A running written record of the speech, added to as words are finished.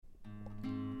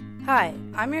Hi,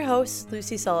 I'm your host,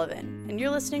 Lucy Sullivan, and you're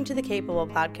listening to the Capable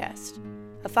Podcast,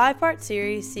 a 5-part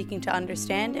series seeking to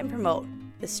understand and promote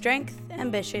the strength,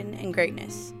 ambition, and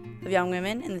greatness of young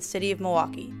women in the city of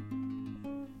Milwaukee.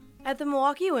 At the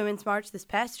Milwaukee Women's March this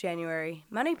past January,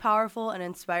 many powerful and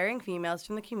inspiring females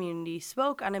from the community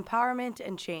spoke on empowerment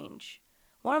and change.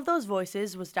 One of those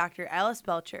voices was Dr. Alice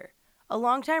Belcher, a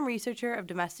longtime researcher of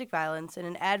domestic violence and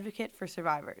an advocate for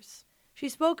survivors. She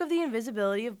spoke of the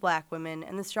invisibility of Black women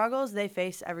and the struggles they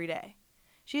face every day.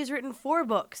 She has written 4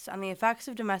 books on the effects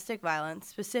of domestic violence,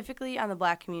 specifically on the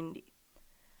Black community.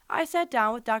 I sat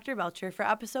down with Dr. Belcher for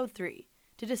episode 3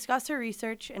 to discuss her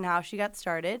research and how she got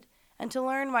started, and to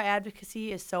learn why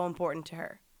advocacy is so important to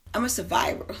her. I'm a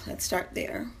survivor. Let's start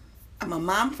there. I'm a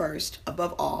mom first,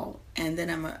 above all, and then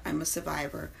I'm a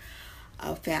survivor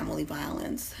of family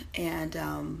violence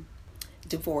and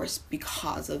divorce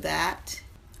because of that.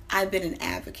 I've been an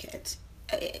advocate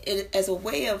as a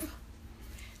way of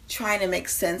trying to make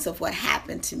sense of what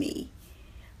happened to me.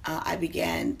 I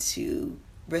began to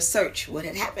research what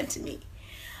had happened to me.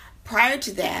 Prior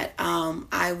to that,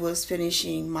 I was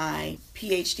finishing my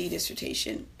PhD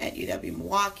dissertation at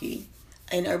UW-Milwaukee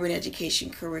in urban education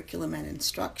curriculum and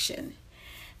instruction.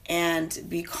 And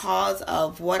because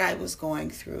of what I was going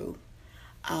through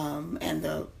and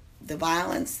the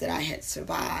violence that I had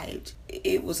survived,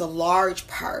 it was a large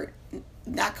part,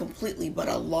 not completely, but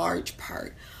a large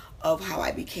part of how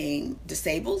I became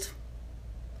disabled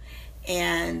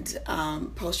and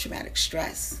post-traumatic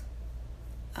stress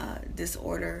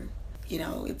disorder.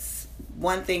 It's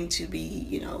one thing to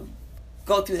be,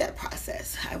 go through that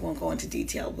process. I won't go into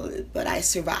detail, but I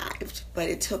survived. But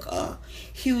it took a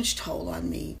huge toll on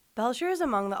me. Belcher is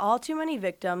among the all too many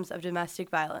victims of domestic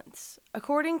violence.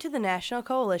 According to the National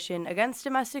Coalition Against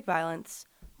Domestic Violence,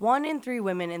 1 in 3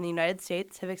 women in the United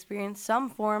States have experienced some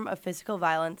form of physical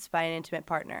violence by an intimate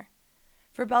partner.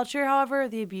 For Belcher, however,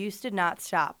 the abuse did not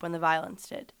stop when the violence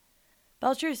did.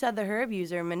 Belcher said that her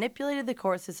abuser manipulated the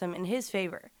court system in his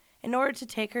favor in order to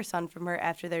take her son from her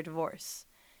after their divorce,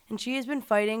 and she has been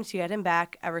fighting to get him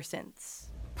back ever since.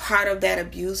 Part of that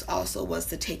abuse also was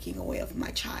the taking away of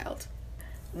my child.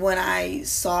 When I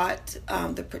sought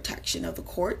the protection of the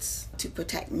courts to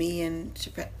protect me and to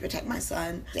protect my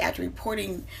son, after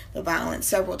reporting the violence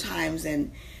several times,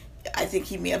 and I think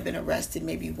he may have been arrested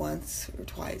maybe once or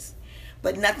twice,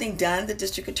 but nothing done, the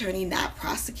district attorney not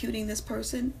prosecuting this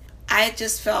person, I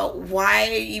just felt, why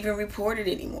even report it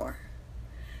anymore?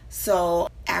 So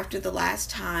after the last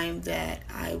time that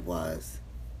I was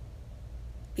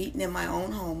beaten in my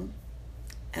own home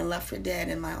and left for dead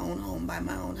in my own home by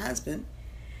my own husband,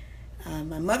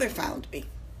 my mother found me.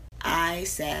 I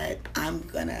said, I'm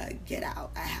gonna get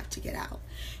out. I have to get out.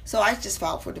 So I just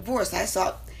filed for divorce. I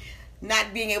sought,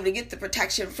 not being able to get the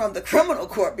protection from the criminal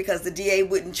court because the DA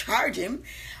wouldn't charge him,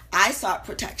 I sought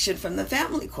protection from the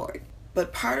family court.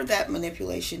 But part of that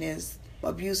manipulation is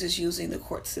abusers using the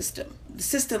court system. The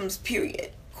systems,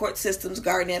 period. Court systems,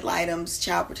 guardian ad litems,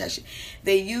 child protection.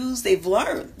 They've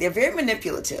learned, they're very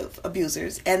manipulative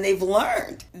abusers, and they've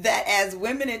learned that as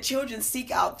women and children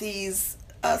seek out these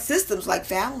systems like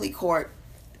family court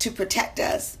to protect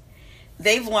us,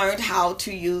 they've learned how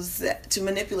to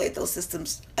manipulate those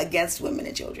systems against women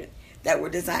and children that were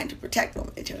designed to protect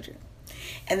women and children.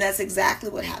 And that's exactly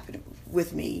what happened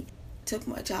with me. Took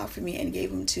my child from me and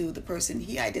gave him to the person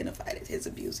he identified as his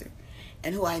abuser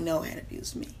and who I know had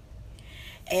abused me.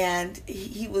 And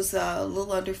he was a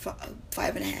little under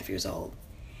 5.5 years old.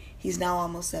 He's now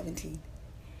almost 17.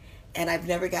 And I've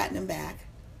never gotten him back.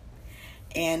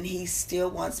 And he still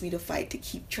wants me to fight to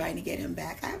keep trying to get him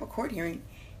back. I have a court hearing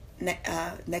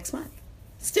next month.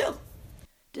 Still.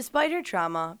 Despite her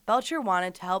trauma, Belcher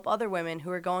wanted to help other women who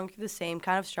were going through the same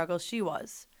kind of struggles she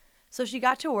was. So she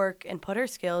got to work and put her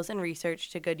skills and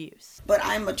research to good use. But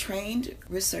I'm a trained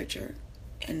researcher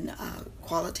in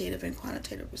qualitative and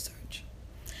quantitative research.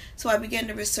 So I began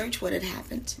to research what had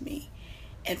happened to me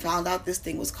and found out this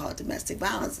thing was called domestic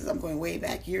violence. I'm going way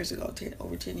back years ago,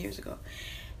 over 10 years ago.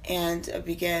 And I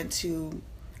began to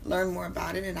learn more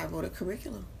about it, and I wrote a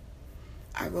curriculum.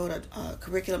 I wrote a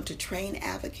curriculum to train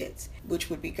advocates,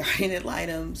 which would be guardian ad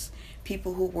litems,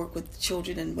 people who work with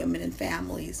children and women and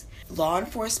families, law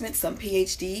enforcement, some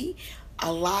PhD.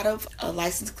 A lot of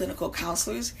licensed clinical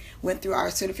counselors went through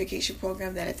our certification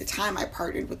program that at the time I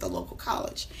partnered with the local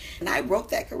college. And I wrote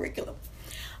that curriculum.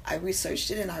 I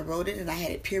researched it and I wrote it, and I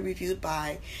had it peer reviewed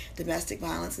by domestic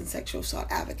violence and sexual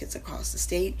assault advocates across the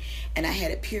state. And I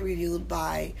had it peer reviewed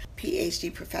by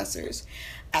PhD professors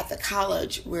at the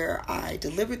college where I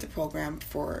delivered the program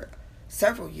for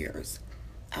several years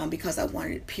because I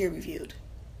wanted it peer reviewed.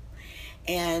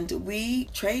 And we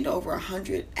trained over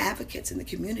 100 advocates in the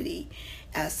community,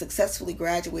 successfully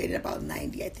graduated about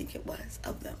 90, I think it was,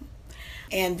 of them.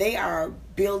 And they are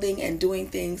building and doing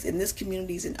things in this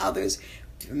communities and others,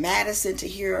 from Madison to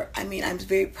here. I mean, I'm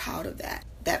very proud of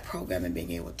that program and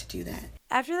being able to do that.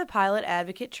 After the pilot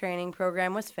advocate training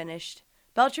program was finished,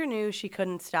 Belcher knew she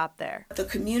couldn't stop there. The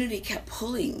community kept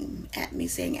pulling at me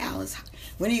saying, Alice,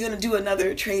 when are you going to do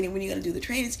another training? When are you going to do the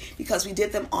trainings? Because we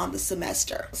did them on the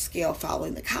semester scale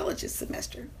following the college's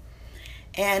semester.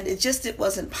 And it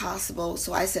wasn't possible.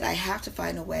 So I said, I have to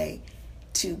find a way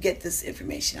to get this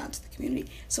information out to the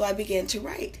community. So I began to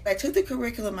write. I took the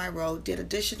curriculum I wrote, did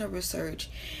additional research,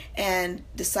 and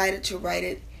decided to write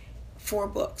it 4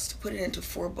 books, to put it into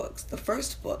 4 books. The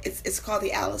first book, it's called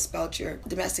the Alice Belcher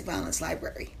Domestic Violence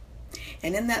Library.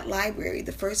 And in that library,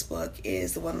 the first book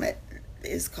is the one that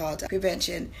is called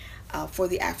Prevention for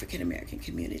the African American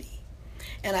Community.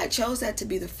 And I chose that to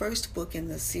be the first book in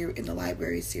the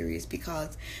library series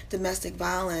because domestic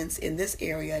violence in this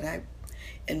area,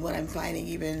 and what I'm finding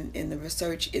even in the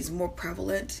research, is more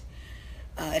prevalent.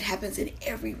 It happens in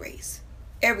every race,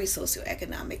 every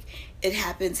socioeconomic. It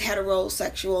happens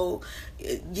heterosexual,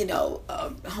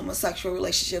 homosexual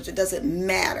relationships. It doesn't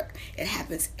matter. It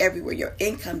happens everywhere. Your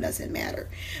income doesn't matter.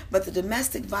 But the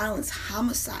domestic violence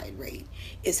homicide rate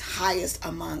is highest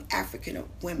among African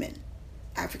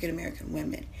American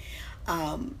women.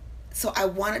 So I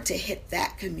wanted to hit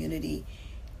that community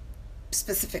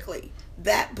specifically.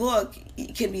 That book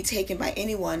can be taken by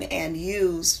anyone and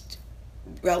used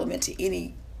relevant to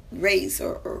any race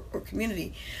or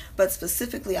community, but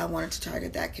specifically I wanted to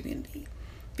target that community.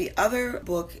 The other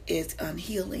book is on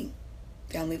healing,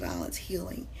 family violence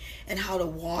healing, and how to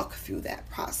walk through that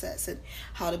process and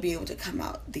how to be able to come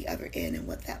out the other end and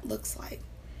what that looks like.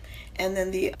 And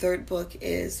then the third book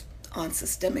is on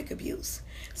systemic abuse,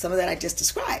 some of that I just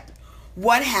described.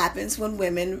 What happens when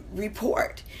women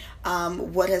report?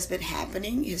 What has been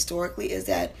happening historically is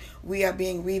that we are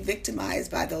being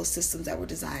re-victimized by those systems that were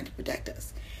designed to protect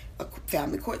us,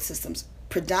 family court systems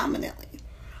predominantly.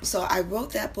 So I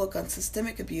wrote that book on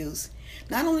systemic abuse,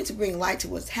 not only to bring light to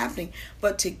what's happening,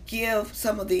 but to give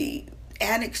some of the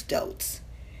anecdotes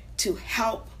to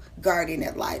help guardian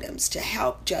ad litems, to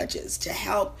help judges, to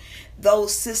help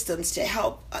those systems, to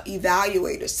help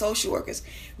evaluators, social workers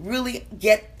really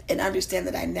get and understand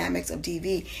the dynamics of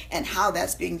DV and how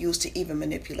that's being used to even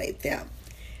manipulate them,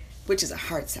 which is a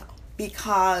hard sell.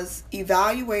 Because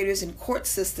evaluators in court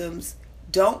systems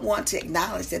don't want to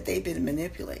acknowledge that they've been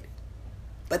manipulated,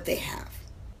 but they have.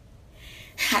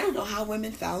 I don't know how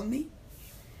women found me,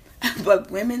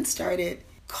 but women started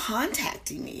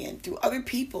contacting me and through other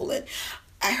people, and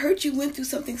I heard you went through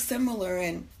something similar,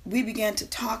 and we began to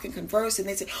talk and converse, and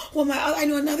they said, well, I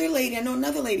know another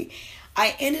lady.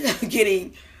 I ended up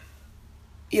getting,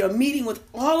 meeting with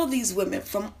all of these women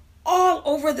from all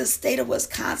over the state of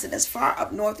Wisconsin, as far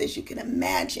up north as you can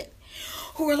imagine,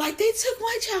 who were like, they took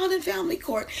my child in family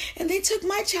court, and they took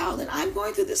my child, and I'm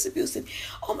going through this abuse.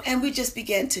 And we just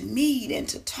began to meet and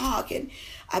to talk, and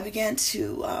I began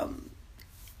to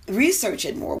research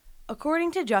it more.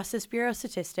 According to Justice Bureau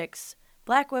statistics,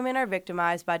 Black women are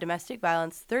victimized by domestic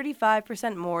violence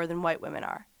 35% more than white women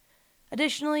are.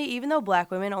 Additionally, even though Black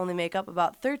women only make up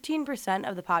about 13%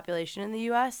 of the population in the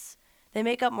U.S., they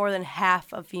make up more than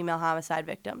half of female homicide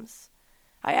victims.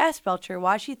 I asked Belcher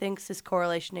why she thinks this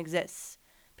correlation exists,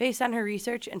 based on her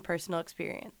research and personal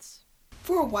experience.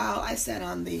 For a while, I sat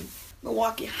on the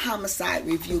Milwaukee Homicide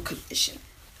Review Commission.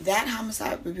 That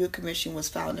Homicide Review Commission was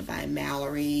founded by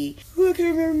Mallory. I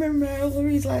can't remember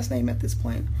Mallory's last name at this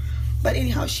point. But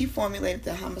anyhow, she formulated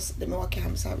the Milwaukee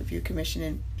Homicide Review Commission,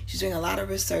 and she's doing a lot of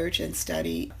research and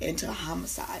study into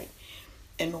homicide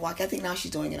in Milwaukee. I think now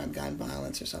she's doing it on gun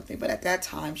violence or something, but at that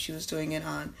time she was doing it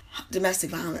on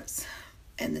domestic violence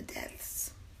and the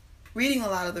deaths. Reading a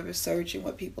lot of the research and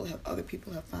what other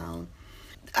people have found,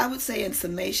 I would say in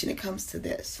summation it comes to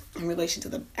this in relation to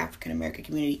the African American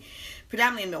community,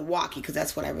 predominantly in Milwaukee, because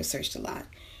that's what I researched a lot.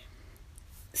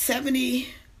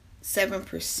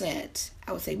 77%,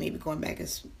 I would say, maybe going back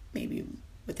as maybe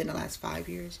within the last 5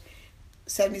 years,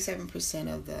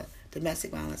 77% of the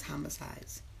domestic violence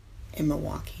homicides in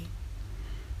Milwaukee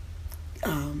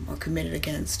are committed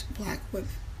against Black women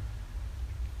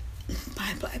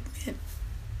by Black men.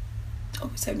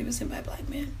 Over 70% by Black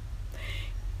men.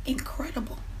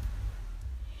 Incredible.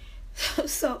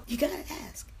 So you gotta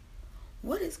ask,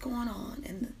 what is going on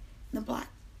in the Black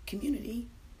community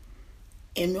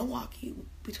in Milwaukee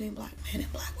between Black men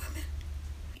and Black women?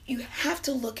 You have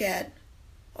to look at,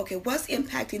 okay, what's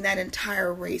impacting that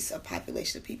entire race of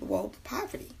population of people? Well,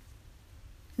 poverty.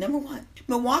 Number one.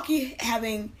 Milwaukee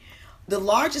having the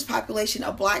largest population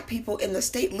of black people in the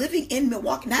state living in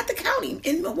Milwaukee, not the county,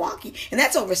 in Milwaukee, and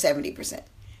that's over 70%.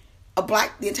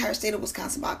 The entire state of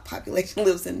Wisconsin population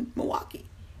lives in Milwaukee.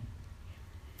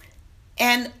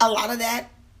 And a lot of that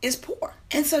is poor.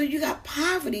 And so you got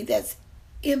poverty that's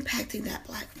impacting that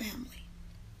black family.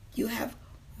 You have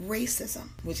racism,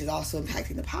 which is also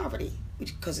impacting the poverty,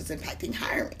 because it's impacting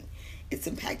hiring. It's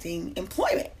impacting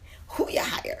employment, who you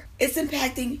hire. It's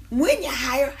impacting when you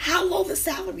hire, how low the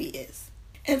salary is.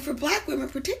 And for black women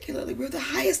particularly, we're the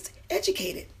highest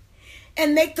educated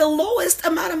and make the lowest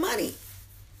amount of money.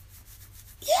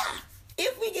 Yeah,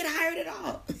 if we get hired at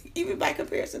all, even by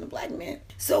comparison to black men.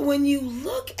 So when you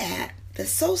look at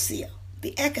the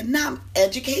the economic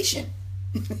education,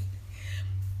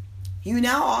 you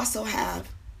now also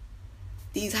have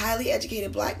these highly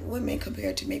educated black women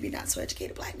compared to maybe not so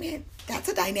educated black men. That's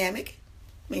a dynamic.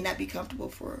 May not be comfortable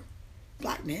for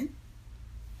black men.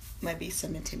 Might be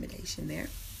some intimidation there.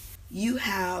 You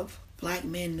have black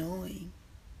men knowing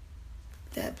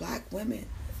that black women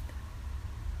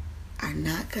are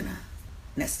not gonna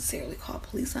necessarily call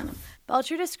police on them.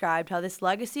 Belcher described how this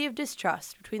legacy of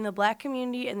distrust between the black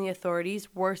community and the authorities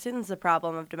worsens the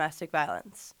problem of domestic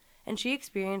violence, and she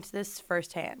experienced this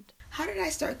firsthand. How did I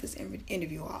start this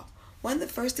interview off? One of the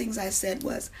first things I said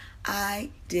was,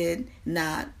 I did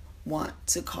not want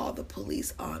to call the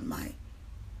police on my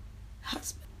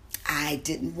husband. I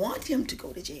didn't want him to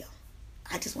go to jail.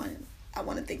 I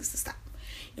wanted things to stop.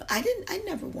 I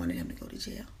never wanted him to go to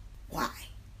jail. Why?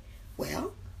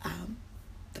 Well,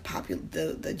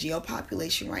 the jail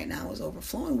population right now is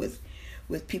overflowing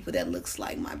with people that looks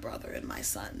like my brother and my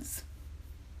sons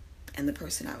and the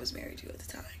person I was married to at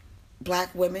the time.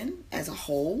 Black women as a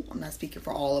whole, I'm not speaking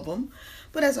for all of them,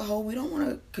 but as a whole, we don't want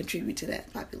to contribute to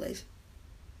that population.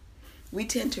 We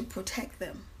tend to protect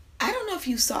them. I don't know if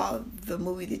you saw the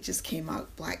movie that just came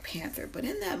out, Black Panther, but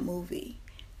in that movie,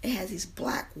 it has these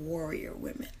black warrior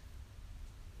women,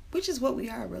 which is what we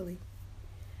are really.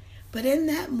 But in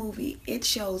that movie, it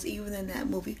shows, even in that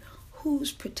movie,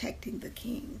 who's protecting the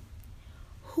king,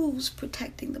 who's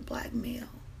protecting the black male,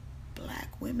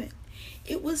 black women.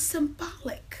 It was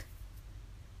symbolic,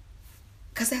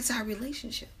 because that's our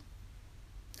relationship.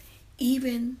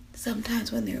 Even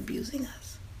sometimes when they're abusing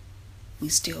us, we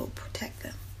still protect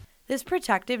them. This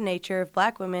protective nature of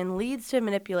black women leads to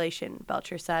manipulation,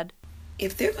 Belcher said.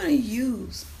 If they're going to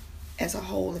use, as a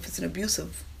whole, if it's an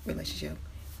abusive relationship,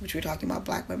 which we're talking about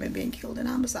black women being killed in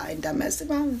homicide and domestic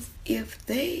violence, if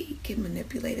they can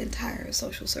manipulate entire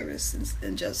social service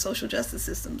and just social justice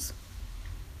systems,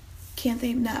 can't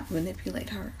they not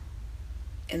manipulate her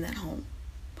in that home?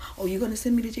 Oh, you're going to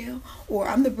send me to jail? Or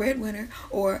I'm the breadwinner?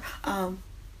 Or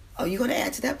are you going to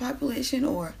add to that population?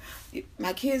 Or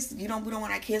my kids, we don't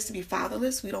want our kids to be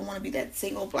fatherless. We don't want to be that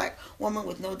single black woman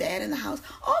with no dad in the house.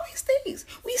 All these things.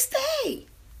 We stay.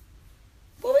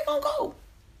 Where we going to go?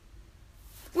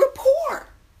 We're poor.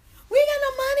 We ain't got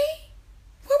no money.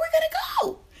 Where we going to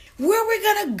go? Where we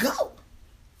going to go?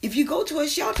 If you go to a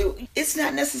shelter, it's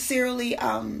not necessarily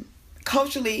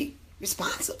culturally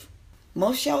responsive.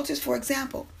 Most shelters, for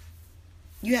example,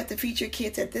 you have to feed your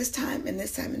kids at this time and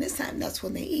this time and this time. That's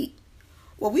when they eat.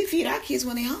 Well, we feed our kids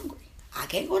when they're hungry. I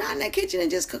can't go down in that kitchen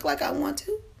and just cook like I want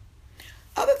to.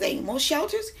 Other thing, most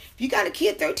shelters, if you got a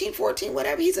kid, 13, 14,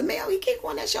 whatever, he's a male, he can't go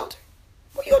in that shelter.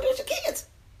 What you gonna do with your kids?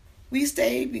 We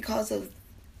stay because of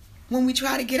when we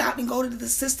try to get out and go to the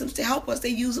systems to help us, they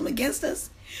use them against us.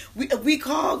 If we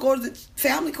go to the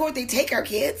family court, they take our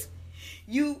kids.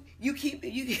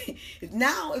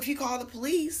 Now, if you call the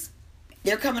police,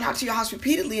 they're coming out to your house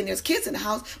repeatedly and there's kids in the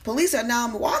house. Police are now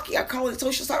in Milwaukee are calling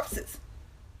social services,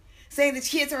 saying that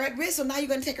kids are at risk, so now you're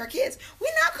going to take our kids. We're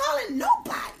not calling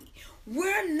nobody.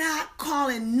 We're not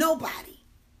calling nobody.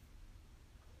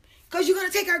 Because you're going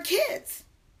to take our kids.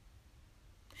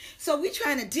 So we're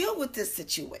trying to deal with this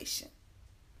situation.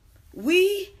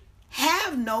 We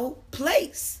have no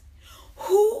place.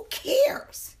 Who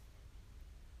cares?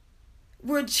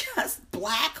 We're just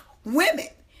black women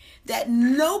that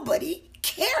nobody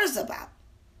cares about.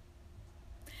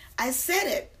 I said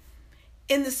it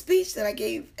in the speech that I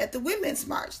gave at the Women's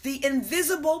March. The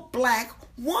invisible black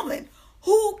woman.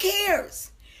 Who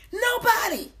cares?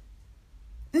 Nobody.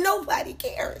 Nobody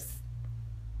cares.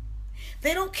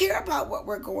 They don't care about what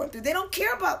we're going through. They don't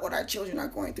care about what our children are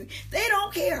going through. They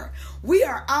don't care. We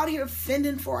are out here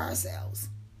fending for ourselves.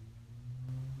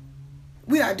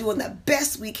 We are doing the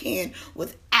best we can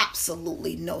with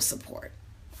absolutely no support.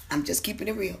 I'm just keeping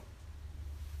it real.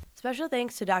 Special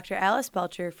thanks to Dr. Alice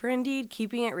Belcher for indeed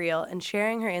keeping it real and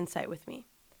sharing her insight with me.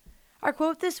 Our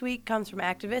quote this week comes from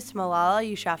activist Malala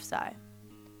Yousafzai.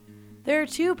 There are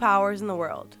two powers in the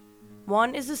world,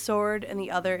 One is the sword and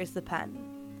the other is the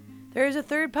pen. There is a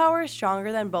third power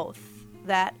stronger than both,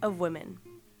 that of women.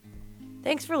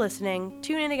 Thanks for listening.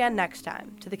 Tune in again next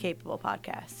time to the Capable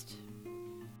Podcast.